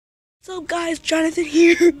What's up, guys? Jonathan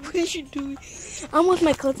here. What is you doing? I'm with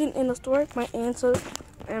my cousin in the store. My aunt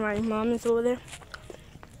and my mom is over there.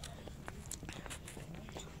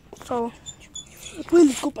 So, wait,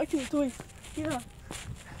 let's go back to the toys. Yeah.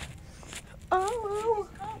 Oh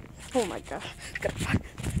my god.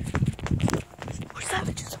 We're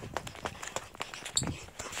savages.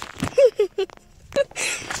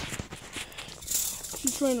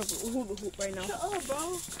 She's trying to hula hoop right now. Shut up,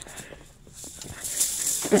 bro.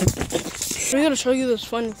 I'm gonna show you this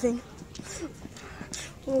funny thing.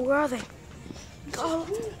 Oh, where are they? Oh,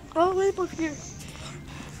 way up here.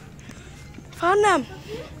 Found them.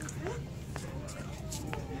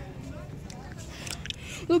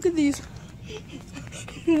 Look at these.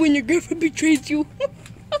 When your girlfriend betrays you.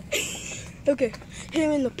 Okay, hit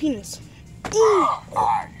him in the penis.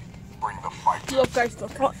 I bring the fight. Look, guys,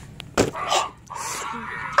 look.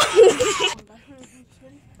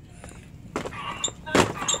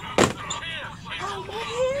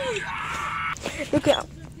 Look, I'm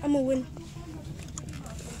gonna win.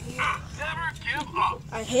 Never give up.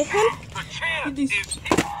 I hit him. The champ is here.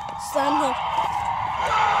 Slam him.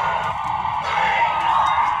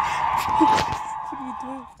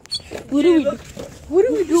 What are you doing? What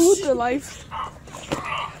do we do with the life?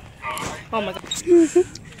 Oh my god.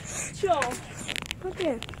 Chill.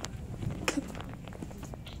 Okay.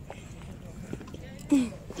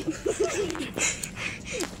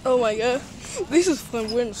 Oh my god. This is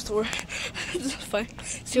fun. We're in the store. This is fun.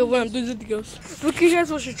 See what I'm doing with the girls. Look, you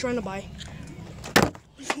guys, what you're trying to buy.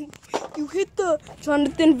 You hit the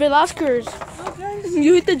Jonathan Velasquez. Okay.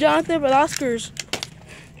 You hit the Jonathan Velasquez.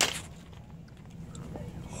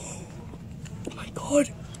 Oh my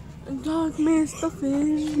god. Dog man, stuff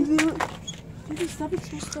in.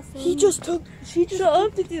 He just took. She just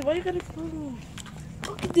took it. Why you gotta explode him?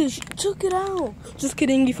 Look at this. She took it out. Just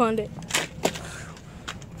kidding. He found it.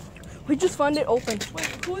 We just found it open.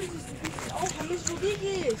 Wait, who is this? Oh, James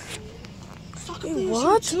Rodriguez. Wait,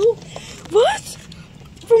 what? What?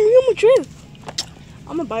 From Real Madrid.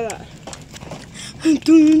 I'm gonna buy that.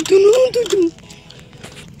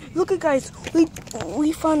 Look at guys.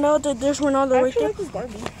 We found out that there's Ronaldo right there.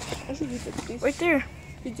 Right there.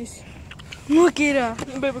 Look at her.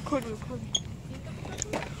 Record.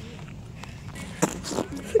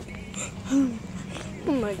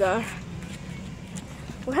 Oh my god.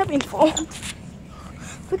 What happened? Oh.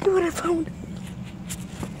 Look at what I found.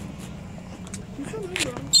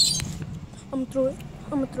 I'm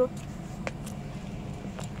gonna throw it.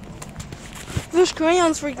 There's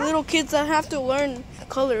crayons for little kids that have to learn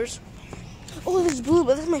colors. Oh, this is blue,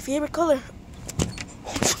 but that's my favorite color.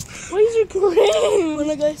 Why is it green?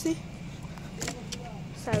 Wanna guys see?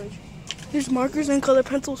 Savage. There's markers and color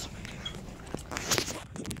pencils.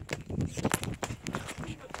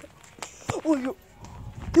 Oh,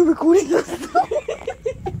 you're recording us.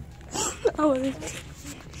 I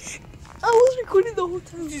was recording the whole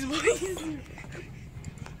time.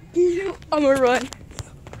 I'm gonna run.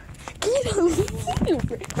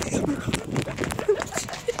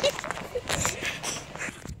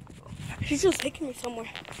 She's just taking me somewhere.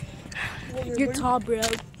 You're tall, bro.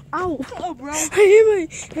 Ow. Oh, bro. I hit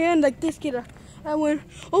my hand like this, kid. I went,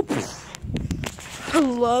 oh,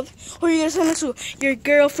 love. Who are you gonna send this to? Your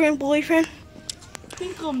girlfriend, boyfriend? I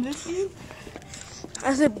think I'm missing.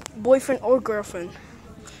 I said boyfriend or girlfriend.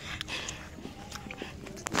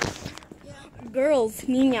 Girls,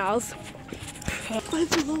 niñas. Why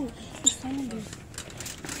below?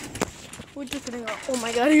 We're just gonna go. Oh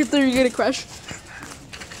my god, you're gonna crash.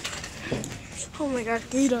 Oh my god,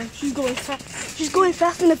 Gata, she's going fast. She's going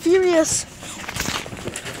fast and the furious.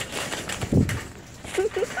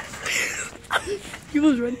 He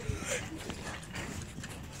was running.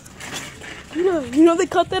 You know they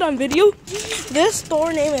cut that on video? This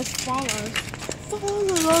store name is Fala.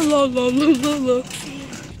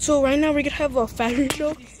 So right now we're gonna have a fashion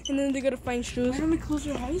show, and then they're gonna find shoes. Why don't we close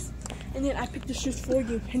your eyes, and then I pick the shoes for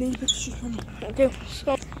you, and then you pick the shoes for me. Okay,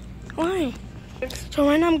 so why? So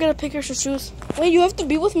right now I'm gonna pick your shoes. Wait, you have to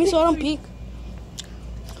be with me so I don't peek.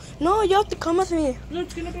 No, you have to come with me. No,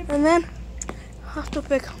 it's gonna be. And then I have to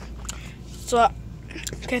pick. So,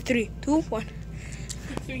 okay, 3, 2, 1.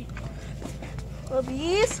 3. Well,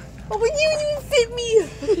 these. Oh, but you fit me.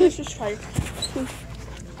 Okay, let's just try it.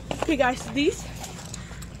 Okay, guys, these.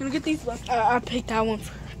 I'm gonna get these left. I picked that one.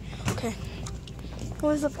 Okay.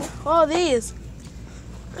 What is the? Oh, these.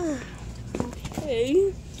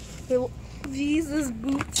 Okay. These is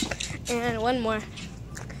boots and one more.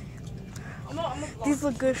 These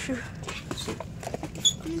look good shoes.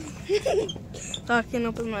 So I can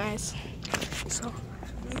open my eyes. So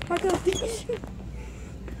I got these.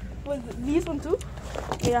 Was these one too?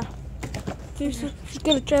 Yeah. He's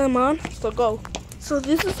gonna try them on. So go. So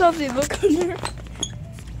this is how they look under.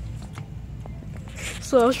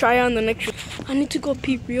 So I'll try on the next shoe. I need to go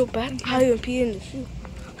pee real bad. I haven't peed in the shoe.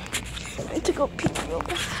 I need to go pee real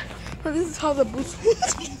bad. So this is how the boots look.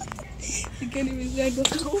 You can't even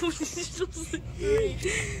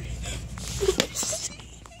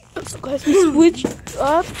so guys, we switch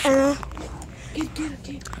up and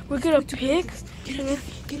we're gonna pick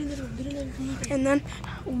and then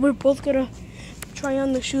we're both gonna try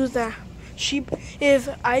on the shoes that if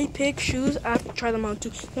I pick shoes, I have to try them on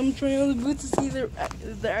too. So I'm trying on the boots to see if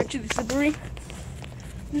they're actually slippery.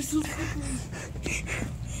 They're so slippery.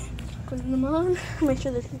 Putting them on, make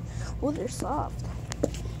sure they're soft.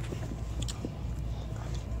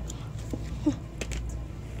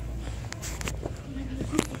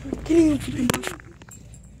 Can't even keep them up.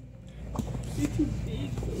 They're too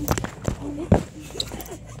big.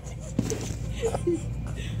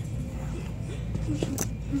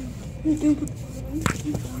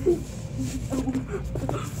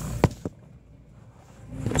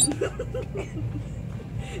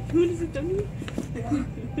 What is it done?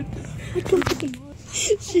 I can't put them on.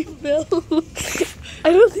 She fell.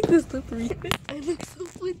 I don't think they're slippery. I look so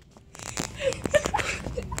funny.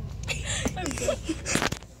 I'm done.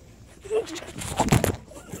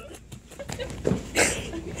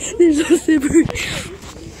 They're so slippery.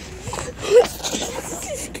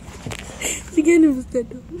 The guy never said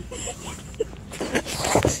no.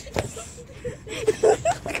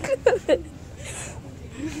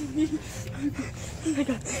 Oh my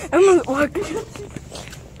god, I'm gonna walk.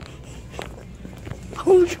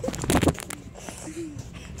 Oh,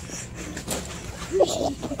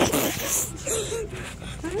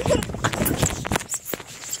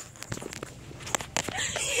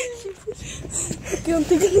 okay, I'm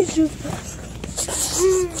taking these shoes.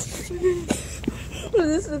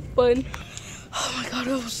 This is fun. Oh my god,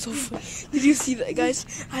 that was so fun. Did you see that, guys?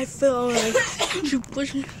 I fell like she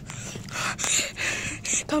pushed me.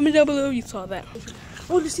 Comment down below if you saw that.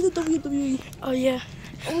 Oh, did you see the WWE? Oh yeah.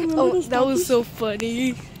 Oh, that was so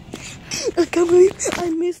funny. I can't believe I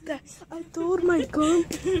missed that. I throwed my gun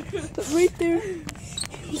right there.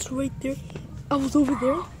 It was right there. I was over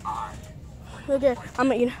there. Okay, I'm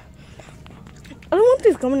gonna eat it. I don't want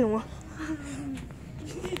this gum anymore.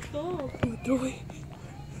 Throw it.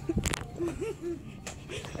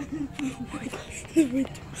 Oh my god, it's right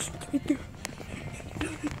there. Right there.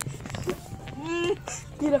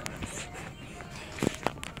 Get up.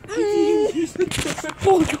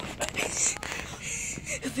 Oh no.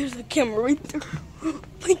 There's a camera right there. Oh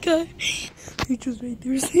my god. He's just right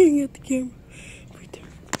there staring at the camera. Right there.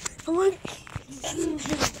 Come on.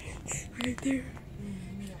 Right there.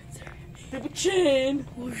 Have a chin.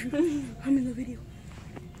 I'm in the video.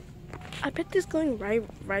 I bet this going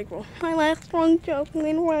viral. My last one just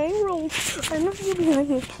went viral. I know you'll be like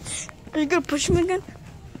me. Are you gonna push him again?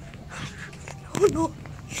 Oh no.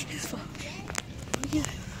 It's fine. Oh, yeah.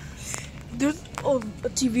 There's a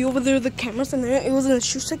TV over there, the camera's in there. It was in the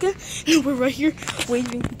shoe second. And we're right here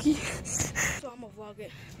waving. So I'm gonna vlog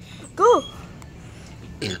it. Go!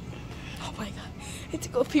 Oh my god. I need to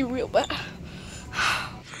go pee real bad.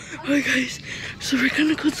 Alright guys, so we're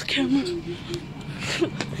gonna go to the camera.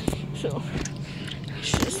 So,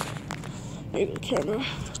 let's just make the camera.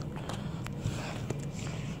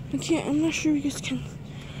 I'm not sure you guys can.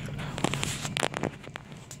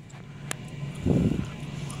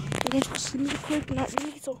 I'm just gonna see me quick, not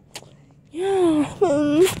really, so yeah.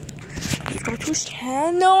 Let's go to his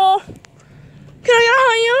channel. Can I get a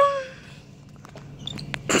higher?